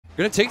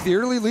Gonna take the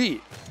early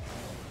lead.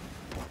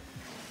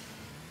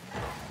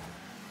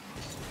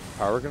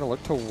 Power gonna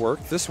look to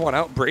work this one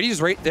out.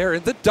 Brady's right there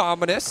in the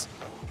Dominus.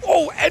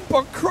 Oh,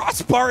 N-Bunk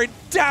crossbar and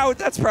down.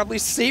 That's probably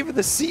saving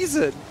the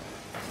season.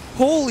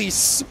 Holy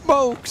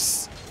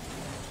smokes.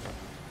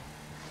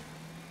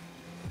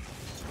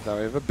 Now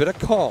we have a bit of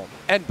calm.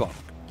 N-Bunk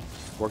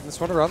working this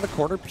one around the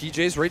corner.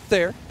 PJ's right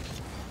there.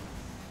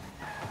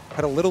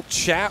 Had a little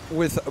chat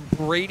with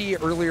Brady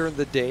earlier in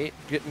the day,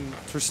 getting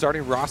for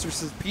starting roster.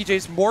 Says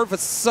PJ's more of a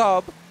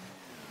sub,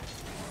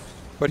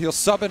 but he'll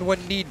sub in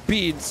when need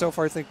be. And so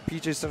far, I think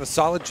PJ's done a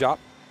solid job.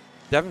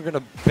 Devin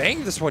gonna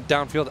bang this one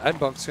downfield.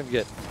 N-Bunk's gonna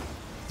get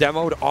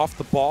demoed off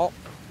the ball.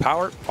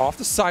 Power off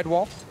the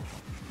sidewall.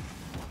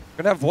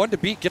 Gonna have one to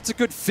beat. Gets a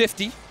good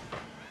 50.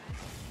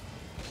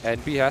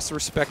 NB has to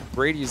respect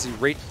Brady as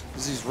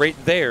he's right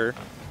there.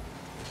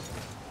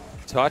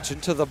 Touch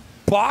into the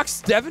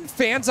box. Devin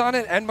fans on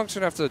it. N-Bunk's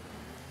gonna have to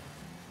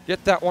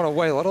get that one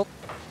away. A little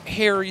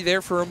hairy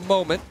there for a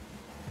moment.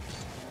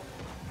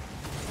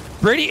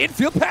 Brady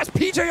infield pass.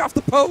 PJ off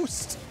the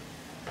post.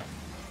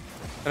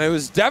 And it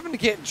was Devin to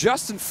get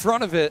just in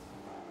front of it.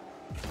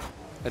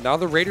 And now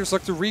the Raiders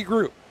look to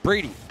regroup.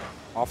 Brady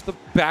off the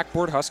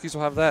backboard. Huskies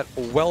will have that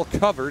well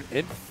covered.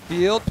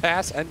 Infield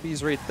pass.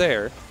 NB's right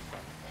there.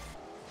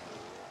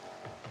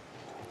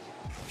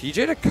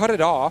 PJ to cut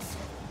it off.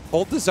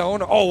 Hold the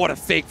zone. Oh, what a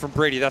fake from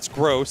Brady. That's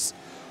gross.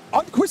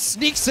 Unquist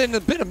sneaks in. A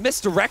bit of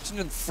misdirection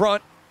in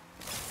front.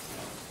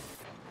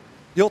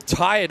 He'll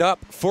tie it up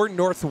for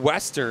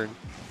Northwestern.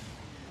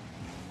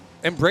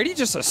 And Brady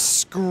just a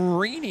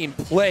screening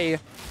play.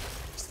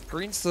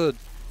 Screens the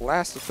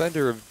last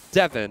defender of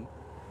Devin.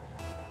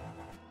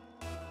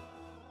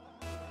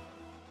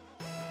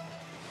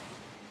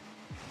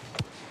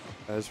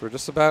 As we're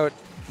just about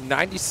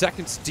 90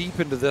 seconds deep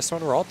into this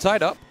one. We're all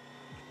tied up.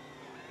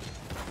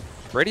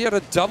 Brady had a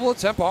double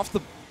attempt off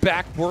the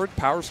backboard.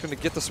 Power's going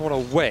to get this one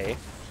away.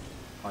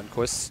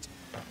 Unquist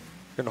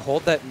going to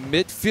hold that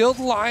midfield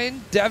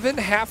line. Devin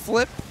half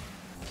flip.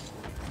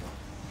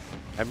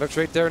 And looks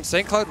right there in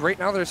St. Cloud. Right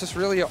now, there's just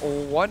really a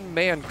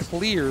one-man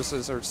clears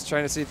as they're just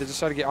trying to see. They're just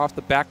trying to get off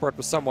the backboard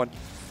with someone.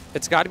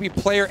 It's got to be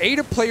player A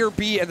to player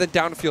B and then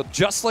downfield,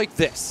 just like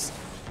this.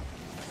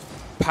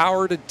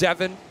 Power to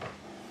Devin.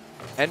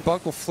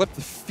 N-Bunk will flip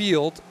the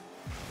field.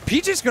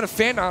 PJ's going to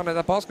fan on it.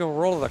 That ball's going to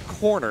roll to the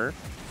corner.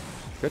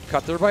 Good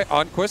cut there by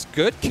Unquist.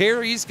 Good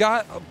carry. He's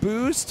got a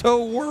boost to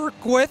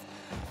work with.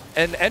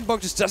 And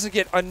N-Bunk just doesn't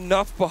get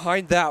enough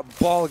behind that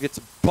ball. It gets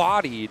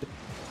bodied.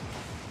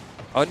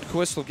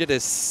 Unquist will get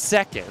his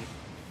second.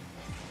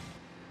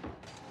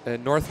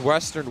 And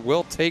Northwestern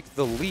will take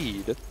the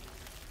lead.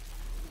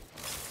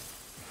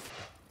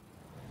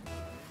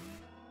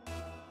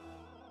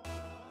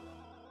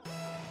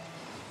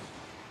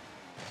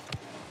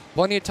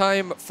 Plenty of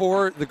time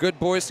for the good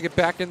boys to get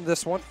back into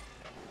this one.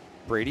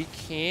 Brady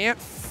can't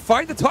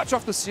find the touch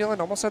off the ceiling.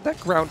 Almost had that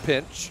ground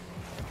pinch.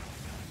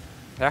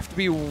 Have to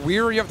be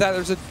weary of that.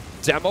 There's a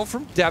demo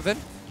from Devin.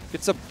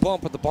 Gets a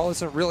bump, but the ball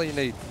isn't really in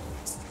a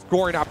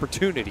scoring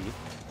opportunity.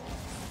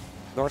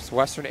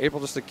 Northwestern able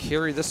just to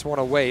carry this one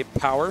away.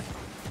 Power.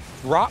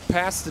 Drop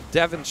pass to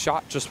Devin.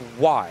 Shot just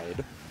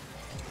wide.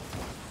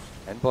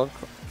 N-Bunk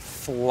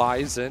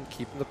flies in,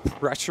 keeping the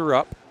pressure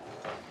up.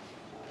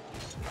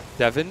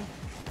 Devin.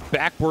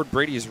 Backboard.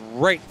 Brady is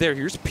right there.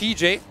 Here's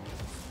PJ.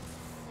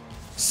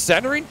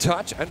 Centering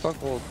touch.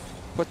 N-Bunk will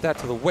put that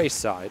to the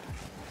wayside.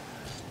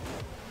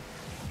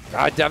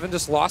 God, Devin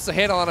just lost the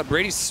handle on it.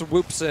 Brady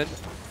swoops in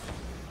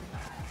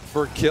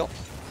for a kill.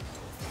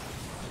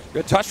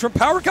 Good touch from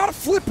Power. Got a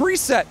flip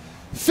reset.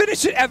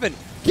 Finish it, Evan.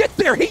 Get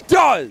there. He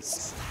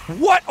does.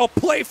 What a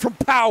play from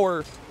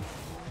Power.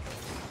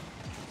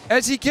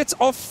 As he gets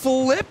a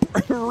flip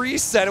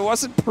reset. It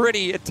wasn't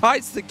pretty. It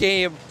ties the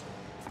game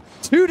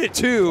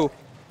 2-2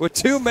 with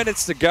 2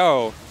 minutes to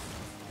go.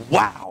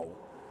 Wow.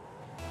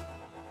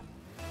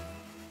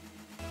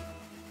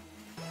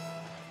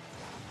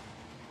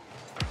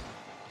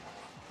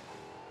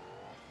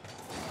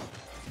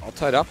 All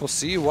tied up. We'll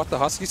see what the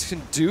Huskies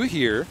can do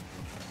here.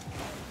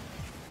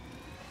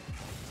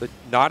 They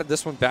knotted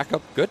this one back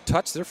up. Good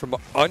touch there from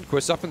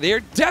Unquist up in the air.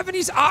 Devin,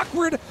 he's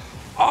awkward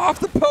off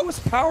the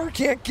post. Power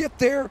can't get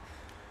there.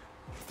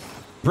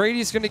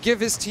 Brady's going to give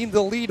his team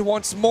the lead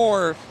once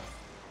more.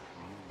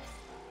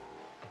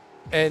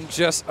 And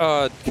just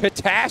a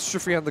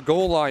catastrophe on the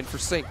goal line for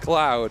St.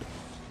 Cloud.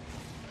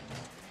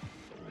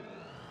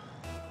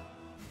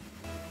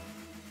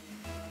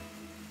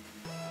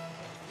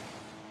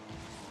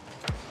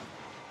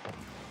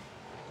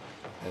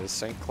 As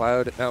St.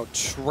 Cloud now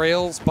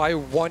trails by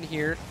 1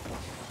 here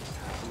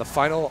in the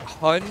final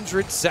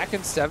 100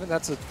 seconds. Devin,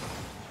 that's a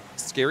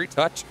scary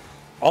touch.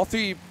 All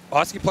 3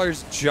 Husky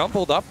players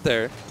jumbled up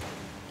there.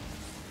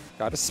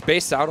 Got to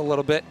space out a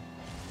little bit.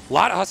 A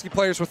lot of Husky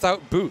players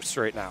without boosts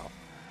right now.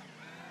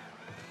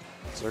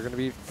 So they're going to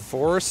be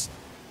forced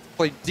to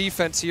play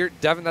defense here.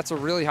 Devin, that's a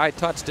really high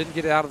touch. Didn't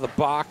get it out of the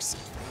box.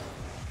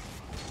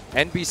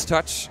 NB's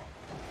touch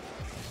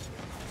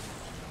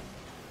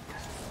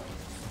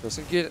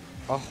doesn't get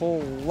a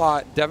whole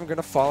lot. Devin going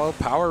to follow.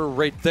 Power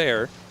right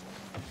there.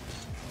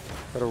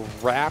 Got to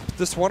wrap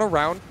this one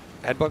around.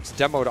 Headbugs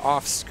demoed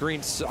off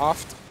screen.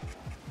 Soft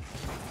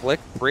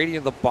flick. Brady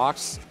in the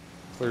box.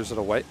 Clears it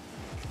away.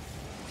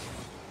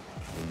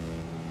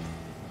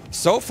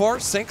 So far,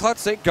 St. Cloud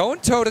State going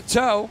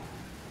toe-to-toe.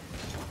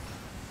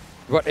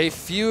 But a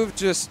few of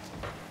just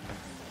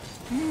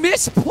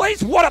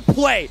misplays. What a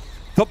play!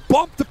 The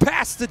bump, the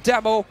pass, the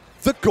demo,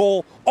 the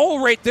goal.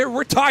 All right there.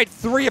 We're tied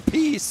 3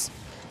 apiece.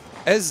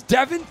 As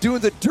Devin doing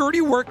the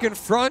dirty work in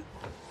front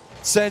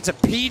sends a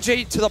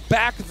PJ to the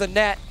back of the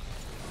net.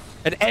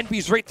 And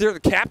NB's right there to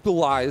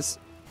capitalize.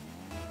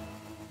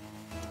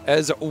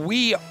 As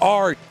we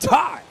are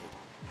tied.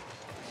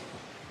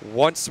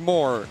 Once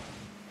more.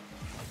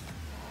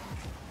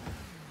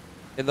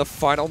 In the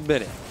final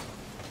minute.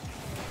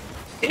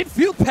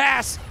 Infield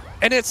pass.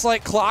 And it's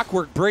like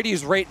clockwork.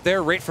 Brady's right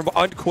there, right from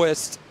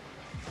Unquist.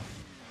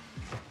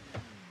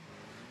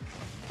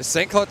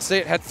 St. Cloud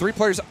State had 3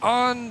 players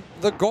on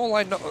the goal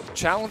line. No,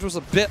 challenge was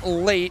a bit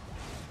late.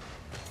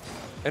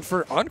 And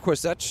for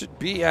Unquist, that should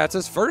be, yeah, it's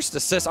his first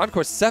assist.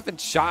 Unquist, 7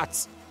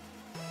 shots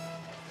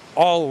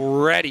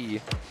already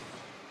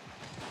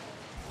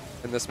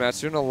in this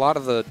match. Doing a lot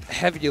of the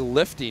heavy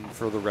lifting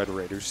for the Red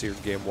Raiders here in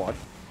game 1.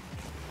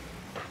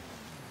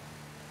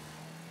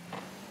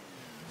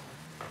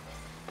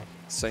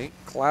 St.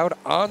 Cloud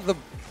on the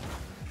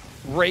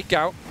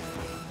breakout.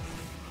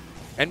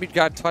 Enby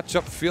got a touch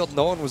up field.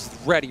 No one was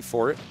ready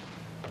for it.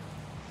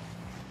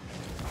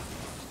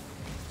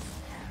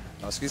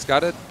 Husky's got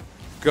to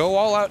go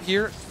all out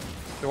here.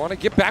 They want to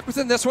get back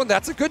within this one.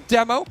 That's a good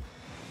demo.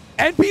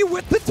 Enby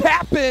with the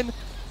tap in.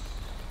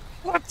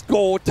 Let's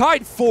go.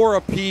 Tied 4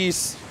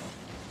 apiece.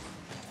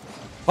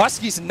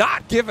 Huskies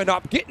not giving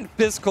up. Getting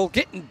physical.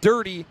 Getting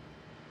dirty.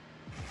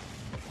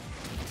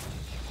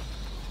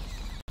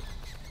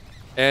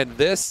 And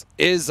this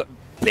is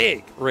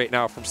big right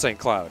now from St.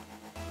 Cloud.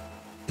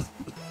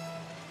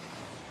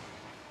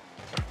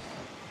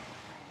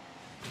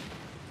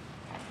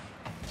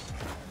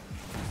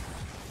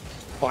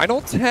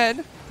 Final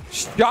 10.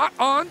 Shot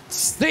on.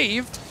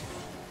 Saved.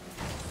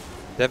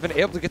 Devin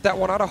able to get that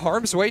one out of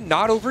harm's way.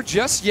 Not over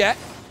just yet.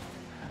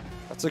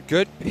 That's a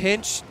good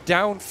pinch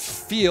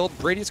downfield.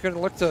 Brady's going to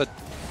look to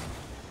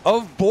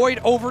avoid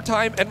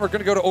overtime, and we're going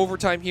to go to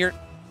overtime here.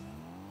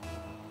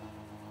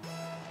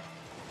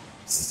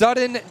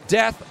 Sudden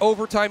death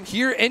overtime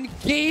here in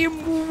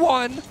game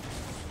 1.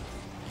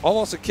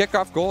 Almost a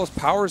kickoff goal as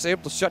Power is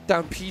able to shut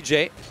down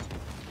PJ.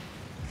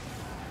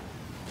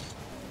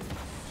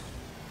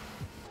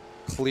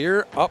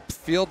 Clear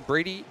upfield.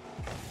 Brady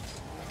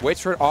waits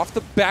for it off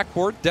the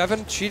backboard.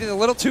 Devin cheated a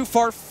little too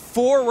far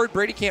forward.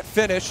 Brady can't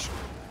finish.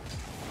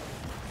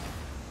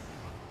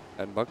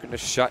 And Monk going to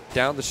shut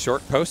down the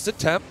short post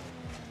attempt.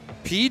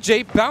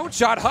 PJ bounce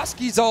shot.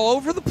 Huskies all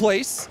over the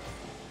place.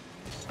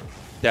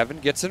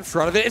 Devin gets in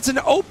front of it. It's an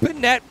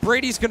open net.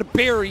 Brady's going to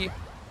bury.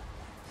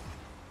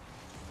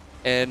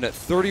 And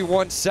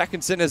 31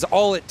 seconds in is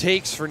all it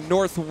takes for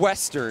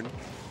Northwestern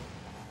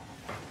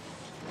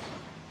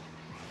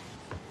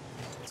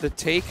to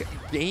take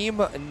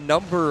game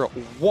number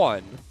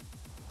 1.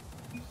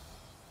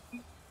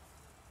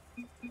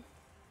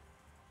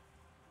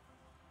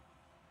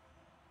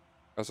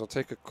 As we'll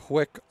take a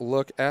quick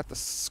look at the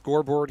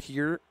scoreboard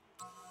here.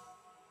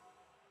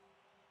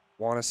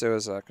 Want to say it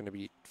was going to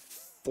be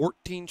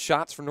 14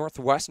 shots for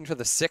Northwestern to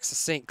the 6 of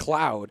St.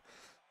 Cloud.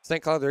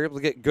 St. Cloud, they're able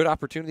to get good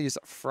opportunities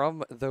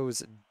from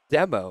those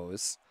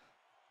demos.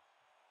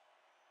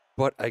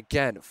 But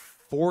again,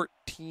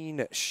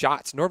 14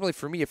 shots. Normally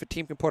for me, if a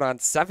team can put on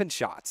 7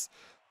 shots,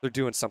 they're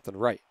doing something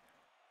right.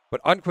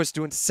 But Unquist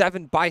doing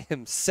 7 by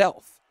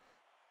himself.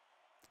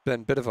 It's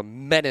been a bit of a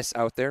menace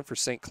out there for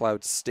St.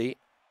 Cloud State.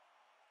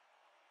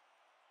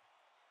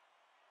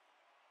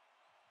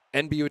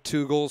 NB with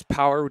 2 goals,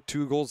 Power with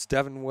 2 goals,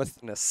 Devin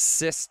with an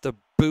assist to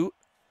boot.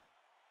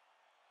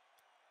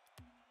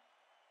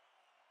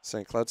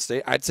 St. Cloud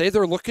State, I'd say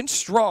they're looking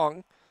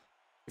strong.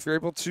 If you're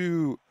able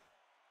to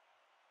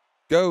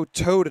go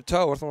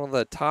toe-to-toe with one of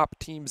the top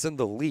teams in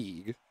the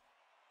league.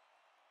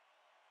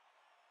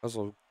 As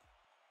we'll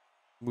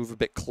move a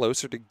bit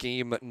closer to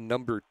game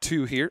number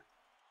 2 here.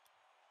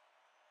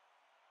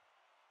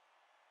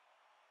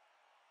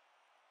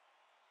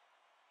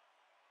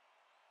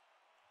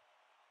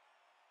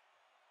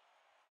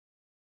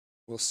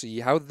 We'll see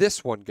how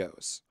this one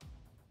goes.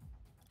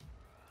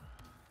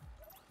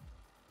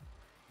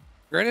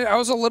 Granted, I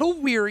was a little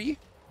weary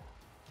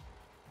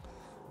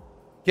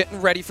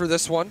getting ready for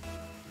this one.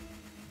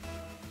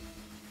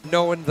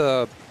 Knowing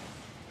how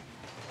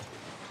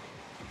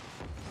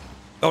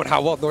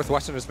well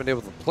Northwestern has been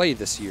able to play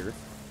this year.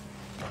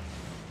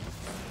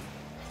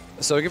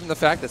 So given the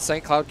fact that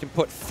St. Cloud can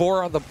put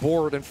 4 on the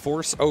board and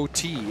force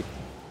OT,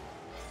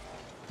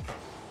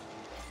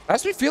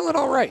 has me feeling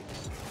all right.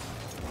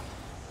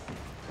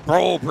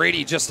 Oh,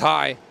 Brady just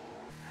high.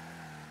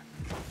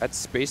 Had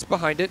space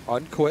behind it.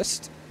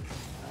 Unquist.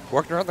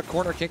 Working around the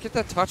corner. Can't get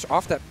that touch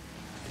off that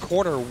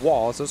corner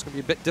wall, so it's going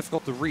to be a bit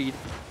difficult to read.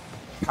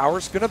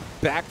 Power's going to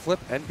backflip.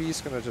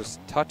 NB's going to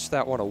just touch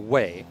that one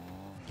away.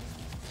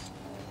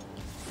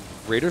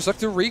 Raiders look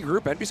to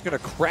regroup. NB's going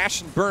to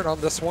crash and burn on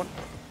this one.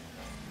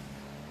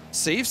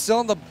 Save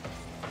still in the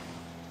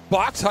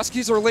box.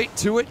 Huskies are late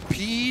to it.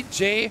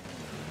 PJ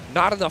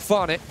not enough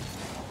on it.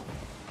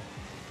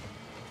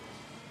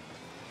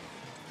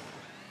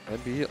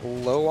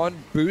 NB low on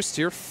boost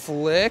here.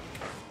 Flick.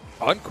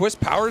 Unquist.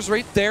 Power's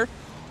right there.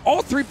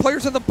 All three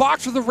players in the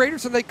box for the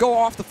Raiders, and they go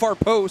off the far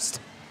post.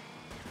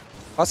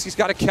 Huskies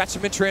got to catch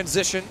him in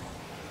transition.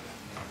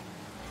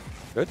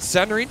 Good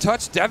centering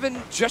touch.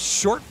 Devin just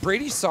short.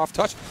 Brady soft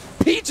touch.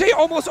 PJ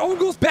almost own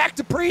goes back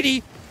to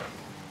Brady.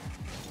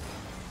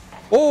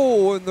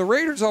 Oh, and the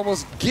Raiders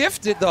almost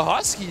gifted the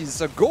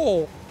Huskies a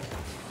goal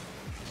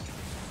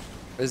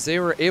as they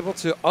were able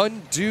to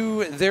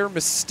undo their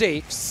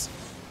mistakes.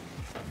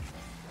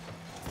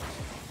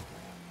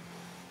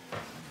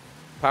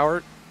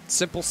 Power,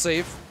 simple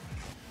save.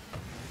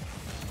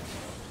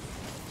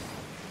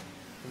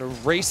 Gonna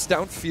race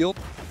downfield.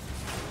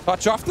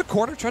 Touch off the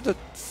corner, tried to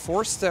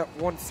force that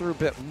one through a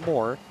bit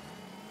more.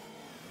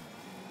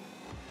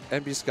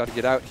 NB's got to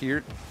get out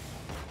here.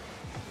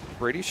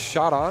 Brady's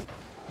shot on.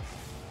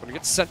 Gonna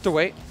get sent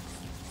away.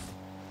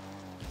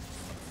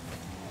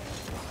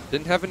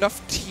 Didn't have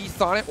enough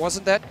teeth on it,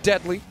 wasn't that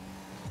deadly.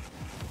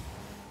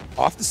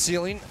 Off the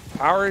ceiling,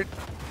 Power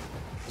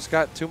just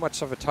got too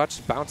much of a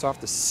touch, bounce off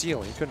the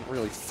ceiling, couldn't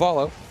really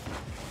follow.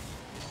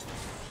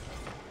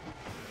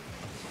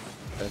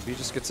 NB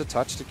just gets a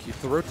touch to keep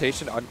the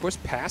rotation.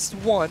 Unquist past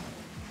one.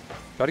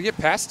 Got to get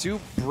past two.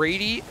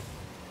 Brady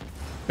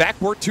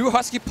backboard. Two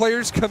Husky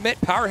players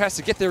commit. Power has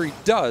to get there. He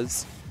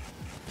does.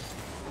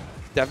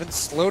 Devin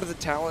slow to the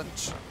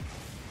challenge.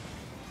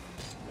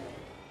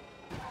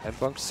 And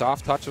Bunk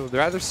soft touch. I'd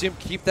rather see him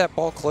keep that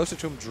ball closer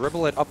to him,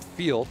 dribble it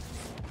upfield.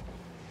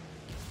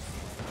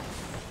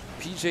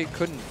 PJ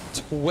couldn't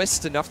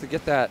twist enough to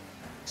get that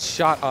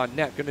shot on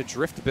net. Going to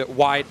drift a bit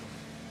wide.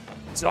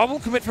 Double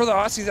commit for the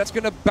Huskies. That's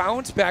going to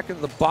bounce back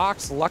into the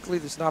box. Luckily,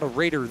 there's not a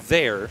Raider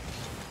there.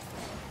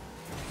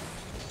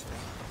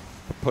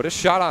 Put a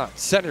shot on.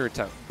 Center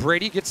attempt.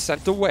 Brady gets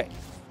sent away.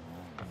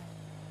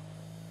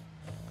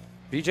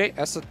 BJ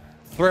has to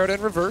throw it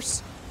in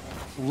reverse.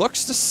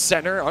 Looks to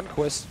center.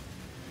 Unquist.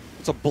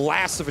 It's a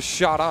blast of a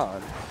shot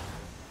on.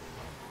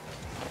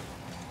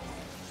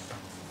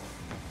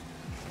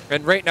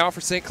 And right now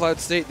for St. Cloud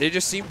State, they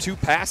just seem too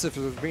passive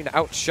as being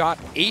outshot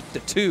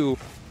 8-2.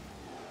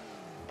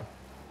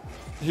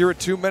 Here at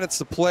 2 minutes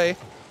to play.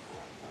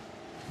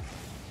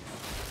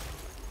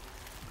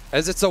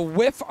 As it's a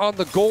whiff on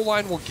the goal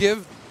line will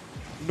give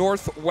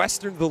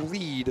Northwestern the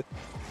lead.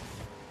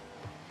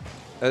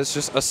 As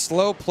just a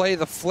slow play,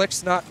 the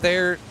flick's not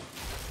there.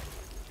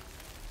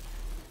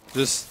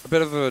 Just a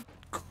bit of a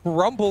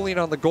crumbling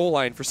on the goal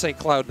line for St.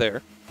 Cloud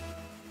there.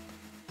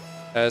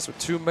 As with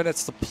 2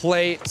 minutes to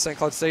play, St.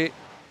 Cloud State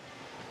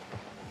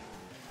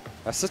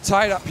that's a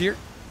tied up here.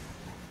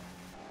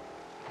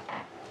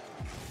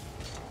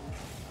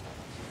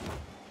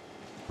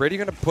 Brady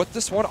gonna put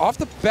this one off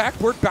the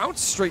backboard, bounce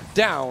straight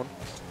down.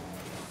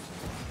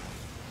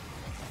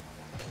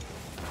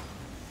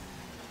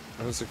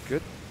 That was a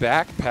good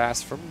back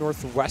pass from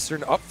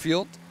Northwestern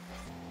upfield.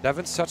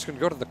 Devin's touch gonna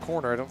go to the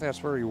corner. I don't think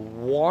that's where he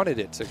wanted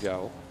it to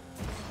go.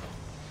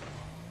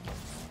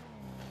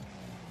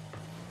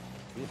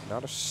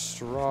 Not a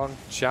strong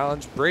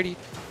challenge. Brady,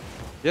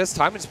 he has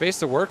time and space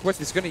to work with.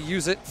 He's gonna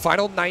use it.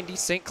 Final 90,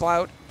 St.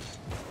 Cloud.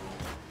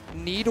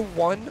 Need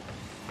one.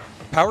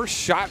 Power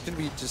shot can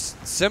be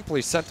just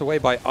simply sent away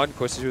by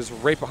Unquist. He was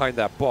right behind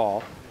that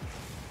ball.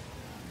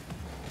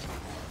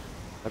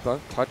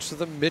 Touch to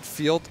the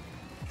midfield.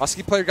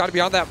 Husky player got to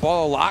be on that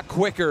ball a lot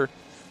quicker.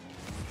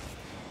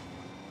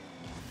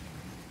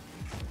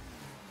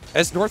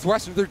 As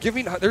Northwestern, they're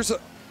giving,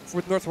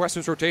 with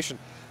Northwestern's rotation,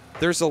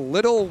 there's a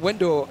little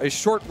window, a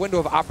short window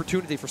of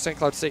opportunity for St.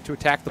 Cloud State to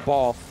attack the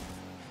ball.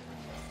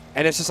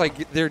 And it's just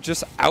like they're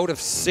just out of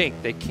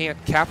sync. They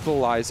can't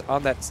capitalize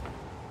on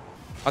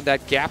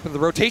that gap in the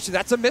rotation.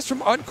 That's a miss from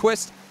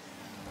Unquist.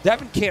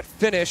 Devin can't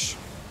finish.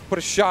 Put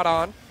a shot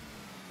on.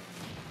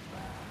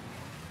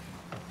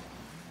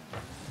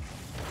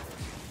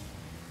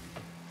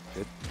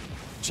 Good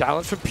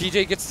challenge from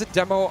PJ. Gets the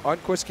demo.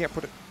 Unquist can't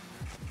put a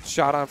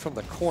shot on from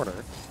the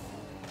corner.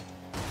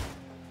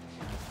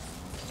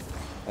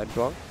 And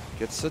Bunk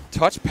gets a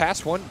touch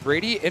pass one.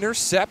 Brady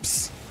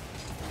intercepts.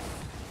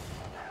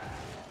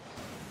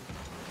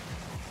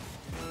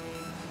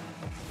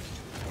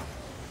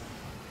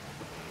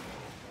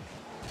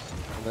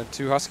 And then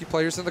two Husky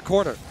players in the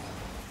corner.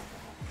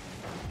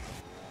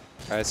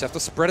 Guys have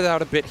to spread it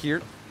out a bit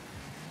here.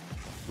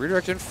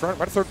 Redirect in front.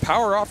 Might have thrown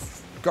Power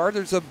off guard.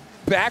 There's a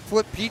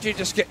backflip. PJ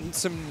just getting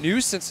some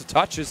nuisance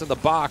touches in the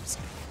box.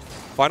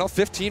 Final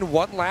 15.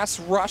 One last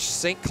rush.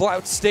 St.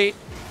 Cloud State.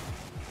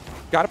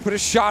 Got to put a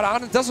shot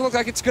on. It doesn't look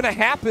like it's going to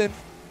happen.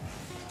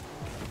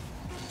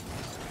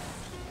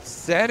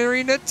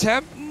 Centering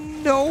attempt.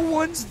 No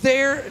one's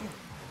there.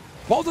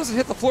 Ball doesn't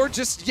hit the floor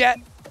just yet.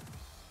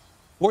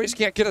 Boys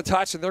can't get a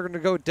touch, and they're going to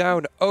go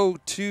down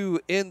 0-2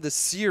 in the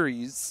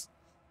series.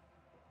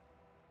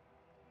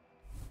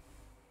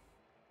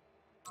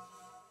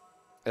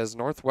 As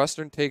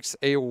Northwestern takes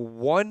a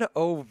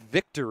 1-0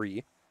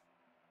 victory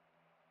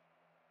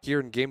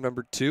here in game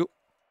number 2.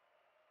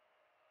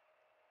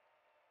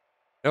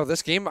 No,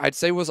 this game, I'd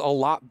say, was a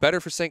lot better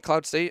for St.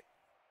 Cloud State,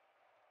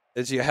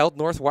 as you held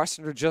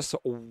Northwestern to just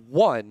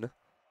 1,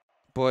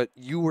 but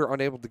you were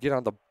unable to get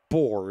on the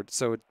board,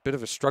 so a bit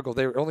of a struggle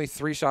there. Only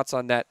 3 shots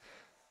on net.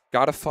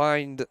 Got to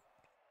find,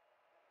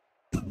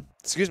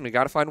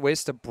 got to find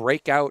ways to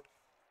break out,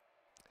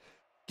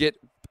 get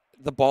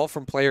the ball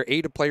from player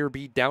A to player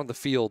B down the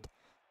field,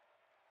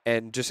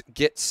 and just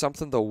get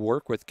something to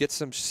work with. Get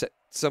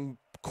some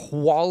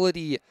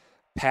quality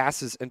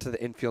passes into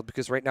the infield,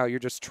 because right now you're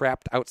just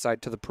trapped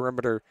outside to the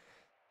perimeter.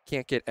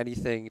 Can't get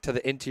anything to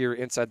the interior,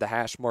 inside the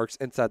hash marks,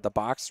 inside the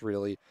box,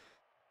 really.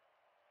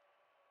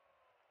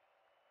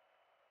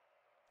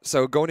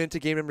 So going into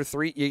game number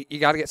 3, you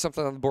got to get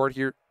something on the board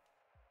here.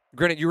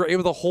 Granted, you were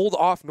able to hold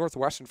off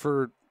Northwestern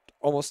for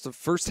almost the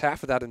first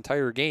half of that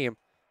entire game.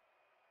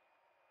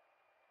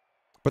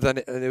 But then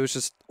it was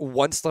just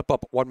one slip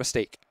up, one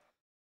mistake.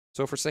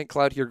 So for St.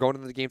 Cloud here, going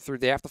into the game 3,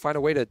 they have to find a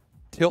way to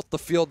tilt the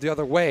field the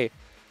other way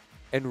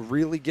and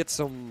really get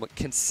some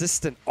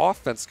consistent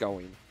offense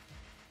going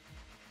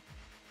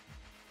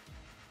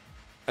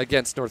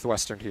against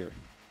Northwestern here.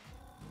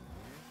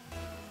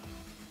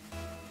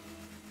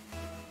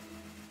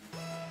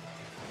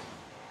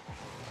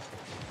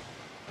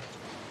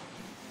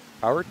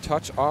 Power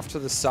touch off to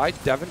the side.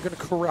 Devin going to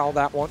corral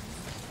that one.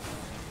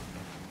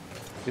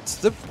 It's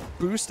the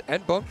boost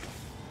and bump.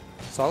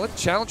 Solid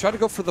challenge. Try to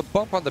go for the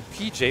bump on the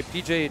PJ.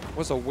 PJ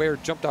was aware,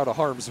 jumped out of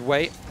harm's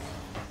way.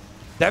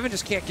 Devin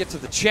just can't get to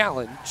the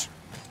challenge.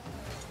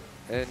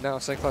 And now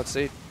St. Cloud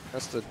State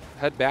has to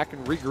head back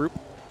and regroup.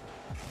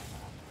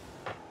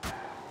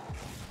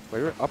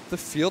 Player up the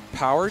field.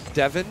 Power.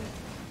 Devin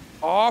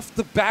off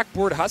the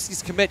backboard.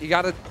 Huskies commit. You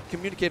got to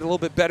communicate a little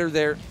bit better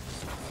there.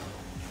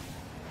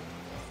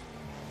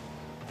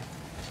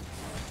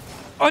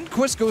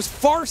 Unquist goes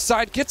far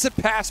side, gets it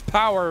past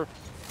Power.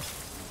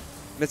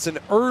 And it's an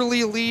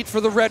early lead for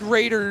the Red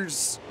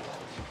Raiders.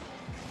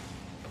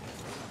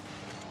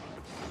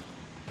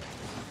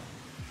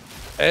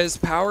 As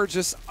Power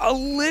just a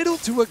little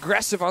too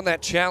aggressive on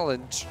that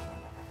challenge.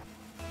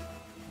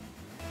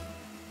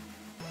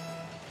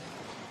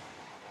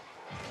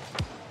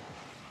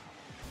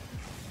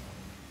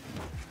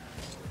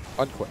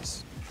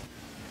 Unquist.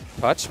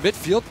 Touch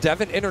midfield,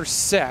 Devin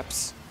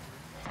intercepts.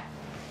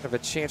 Have a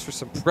chance for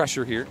some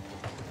pressure here.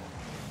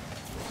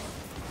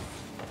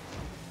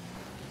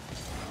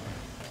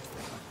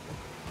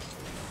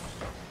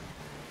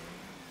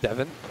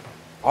 Devin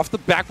off the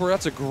backward.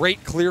 That's a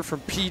great clear from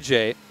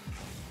PJ.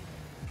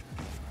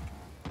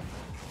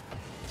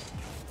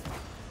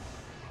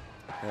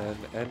 And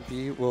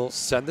NB will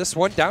send this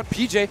one down.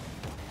 PJ,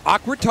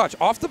 awkward touch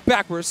off the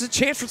backward. This is a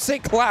chance for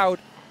St. Cloud,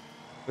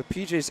 but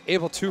PJ is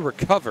able to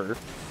recover.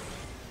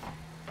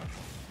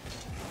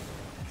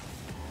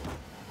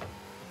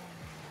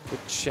 The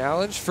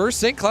challenge for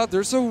St. Cloud.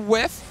 There's a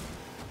whiff.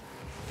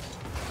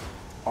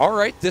 All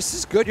right, this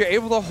is good. You're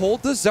able to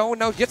hold the zone.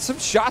 Now get some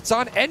shots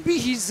on NB.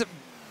 He's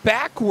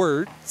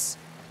backwards.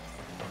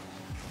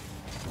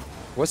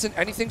 Wasn't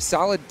anything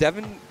solid.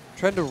 Devin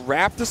trying to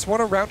wrap this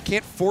one around.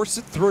 Can't force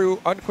it through.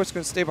 Unquist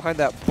going to stay behind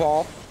that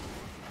ball.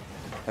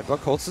 And Buck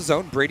holds the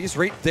zone. Brady's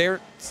right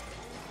there.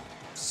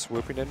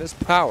 Swooping in his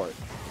Power.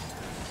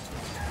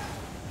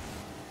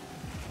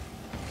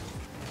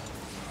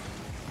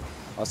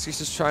 Huskies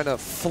just trying to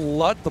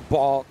flood the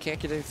ball. Can't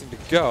get anything to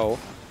go.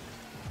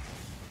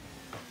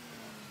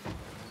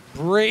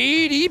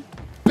 Brady,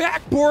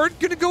 backboard,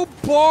 gonna go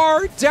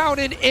bar down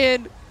and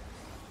in,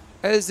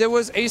 as it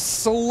was a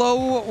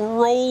slow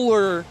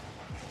roller.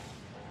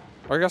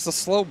 Or I guess a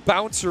slow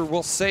bouncer,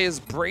 we'll say, is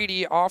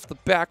Brady off the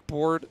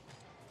backboard.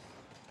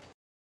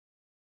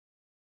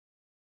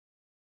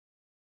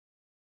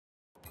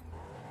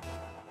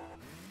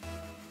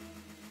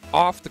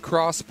 Off the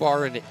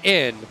crossbar and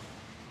in.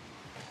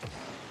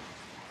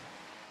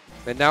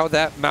 And now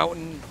that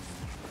mountain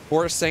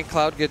for St.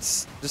 Cloud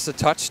gets just a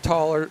touch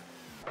taller.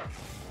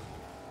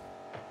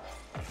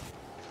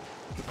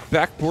 The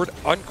backboard,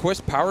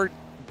 Unquist, Power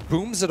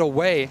booms it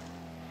away.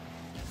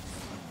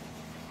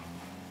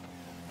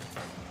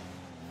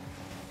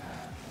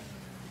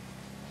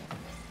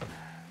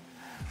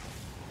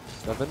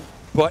 Devin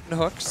button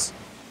hooks.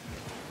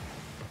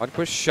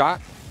 Unquist shot.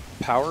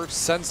 Power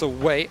sends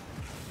away.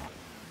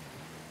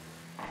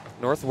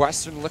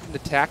 Northwestern looking to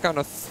tack on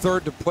a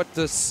third to put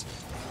this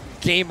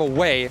game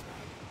away.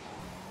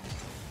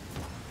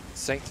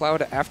 St.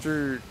 Cloud,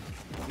 after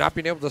not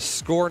being able to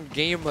score in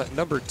game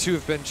number 2,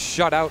 have been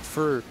shut out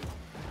for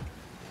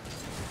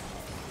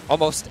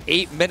almost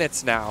 8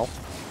 minutes now.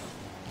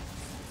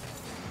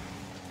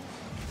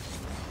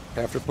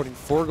 After putting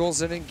 4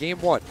 goals in game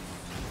 1.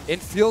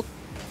 Infield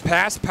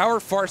pass,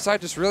 Power far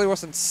side, just really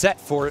wasn't set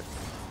for it.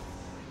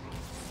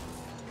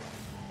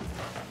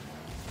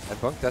 And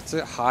Bunk, that's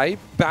a high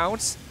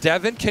bounce.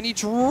 Devin, can he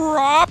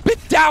drop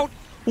it down?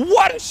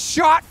 What a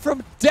shot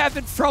from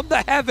Devin from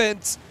the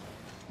heavens.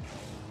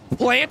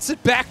 Plants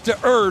it back to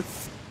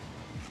earth.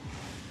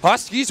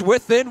 Huskies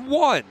within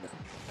one.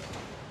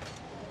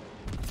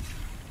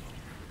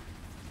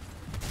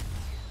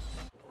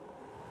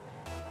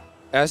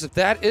 As if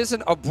that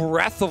isn't a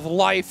breath of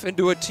life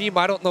into a team,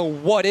 I don't know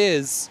what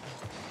is.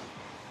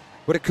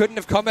 But it couldn't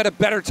have come at a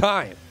better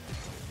time.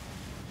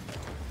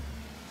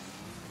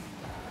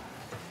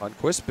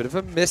 Lundqvist, bit of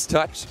a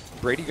mistouch.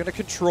 Brady going to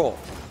control.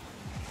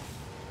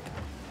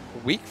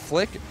 Weak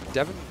flick.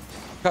 Devin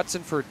cuts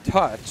in for a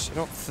touch. I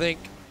don't think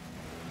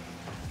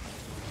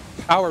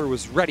Power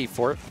was ready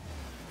for it.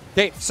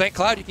 Okay, St.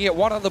 Cloud, you can get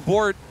one on the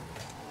board.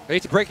 I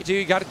hate to break it to you,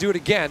 you got to do it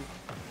again.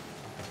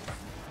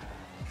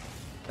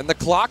 And the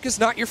clock is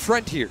not your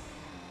friend here.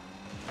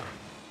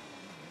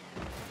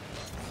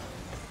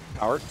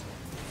 Power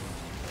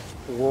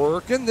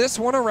working this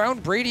one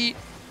around Brady.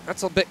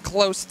 That's a bit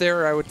close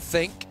there, I would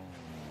think.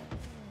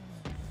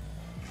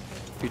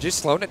 You're just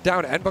slowing it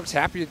down. Enbunk's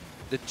happy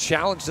to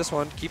challenge this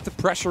one. Keep the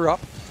pressure up.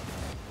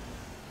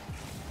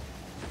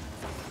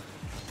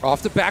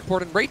 Off the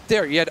backboard, and right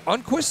there, you had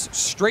Lundqvist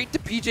straight to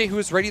PJ, who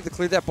was ready to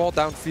clear that ball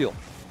downfield.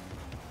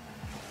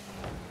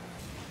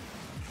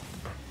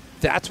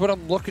 That's what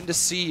I'm looking to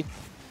see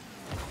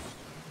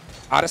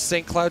out of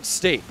St. Cloud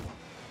State.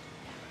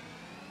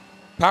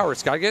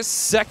 Power's got to get a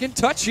second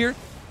touch here.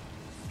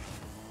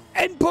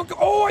 And Bunk,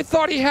 oh, I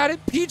thought he had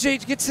it.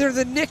 PJ gets there in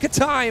the nick of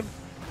time.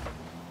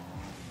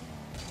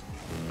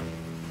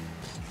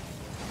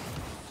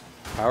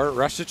 Power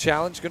rush the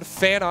challenge, going to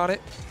fan on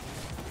it.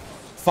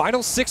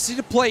 Final 60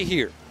 to play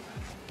here.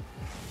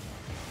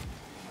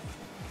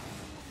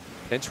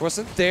 Pinch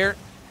wasn't there.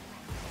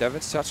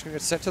 Devin's touch going to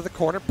get sent to the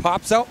corner.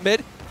 Pops out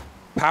mid.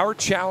 Power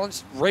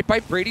challenge right by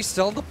Brady,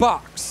 still in the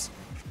box.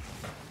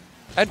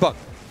 And Bunk.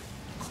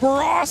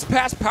 Cross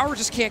pass. Power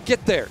just can't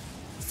get there.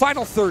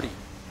 Final 30.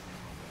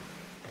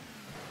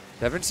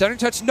 Devin center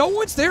touch. No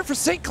one's there for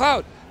St.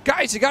 Cloud.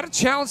 Guys, you got to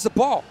challenge the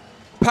ball.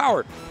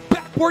 Power.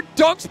 Backboard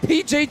dunks.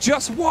 PJ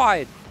just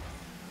wide.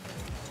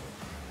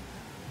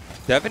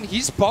 Devin,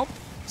 he's bumped.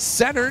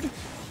 Centered.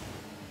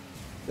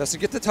 Doesn't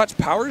get the touch.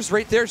 Power's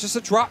right there. It's just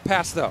a drop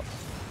pass, though.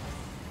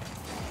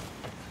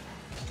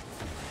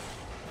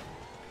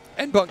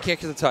 And Bunk can't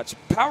get the touch.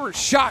 Power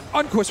shot.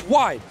 Lundqvist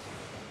wide.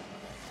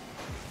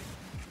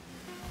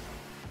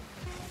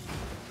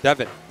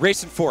 Devin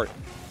racing for it.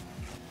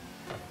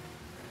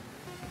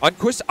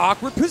 Lundqvist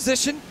awkward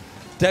position.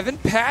 Devin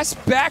pass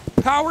back.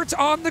 Power's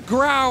on the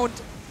ground.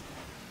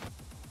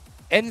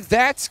 And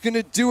that's going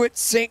to do it.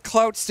 St.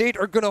 Cloud State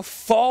are going to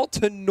fall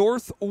to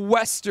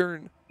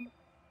Northwestern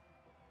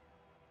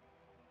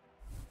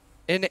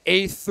in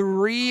a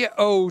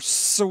 3-0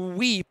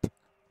 sweep.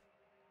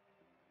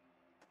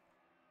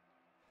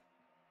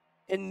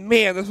 And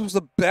man, this was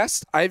the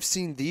best I've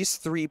seen these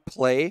three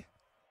play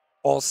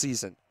all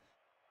season.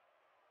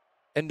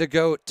 And to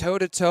go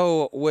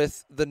toe-to-toe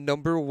with the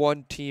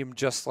 #1 team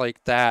just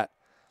like that.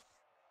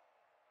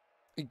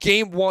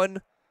 Game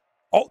one.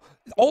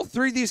 All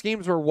three of these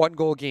games were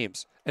one-goal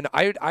games. And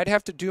I'd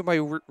have to do my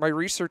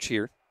research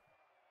here.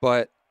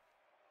 But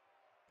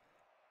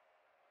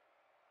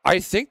I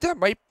think that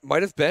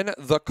might have been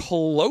the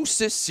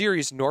closest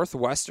series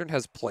Northwestern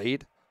has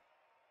played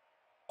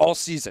all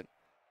season.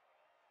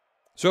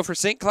 So for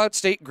St. Cloud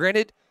State,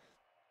 granted,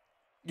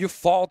 you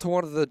fall to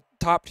one of the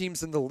top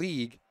teams in the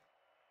league.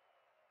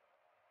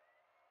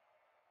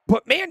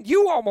 But man,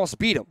 you almost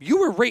beat them. You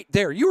were right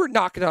there. You were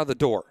knocking on the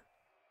door.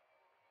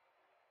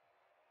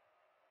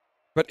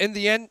 But in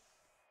the end,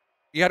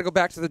 you got to go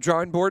back to the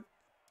drawing board.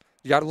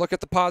 You got to look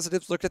at the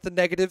positives, look at the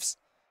negatives,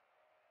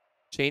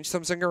 change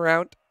something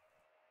around,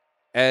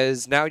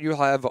 as now you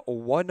have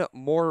one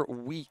more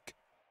week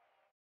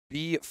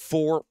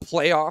before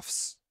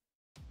playoffs.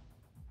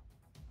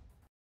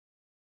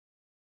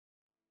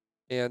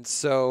 And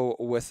so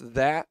with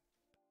that,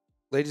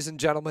 ladies and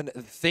gentlemen,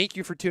 thank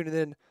you for tuning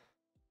in.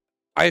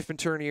 I've been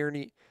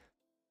Ernie,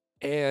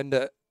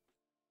 and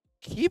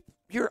keep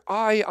your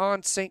eye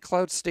on St.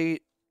 Cloud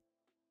State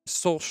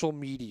social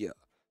media.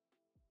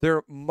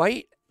 There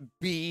might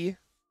be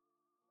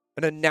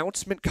an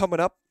announcement coming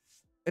up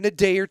in a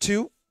day or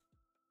two.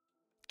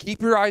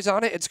 Keep your eyes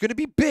on it. It's going to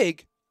be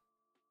big.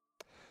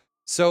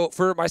 So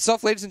for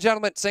myself, ladies and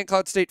gentlemen, St.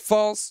 Cloud State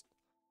falls.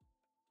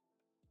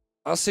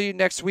 I'll see you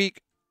next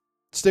week.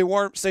 Stay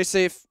warm, stay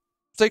safe,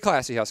 stay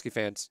classy, Husky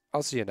fans.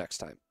 I'll see you next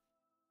time.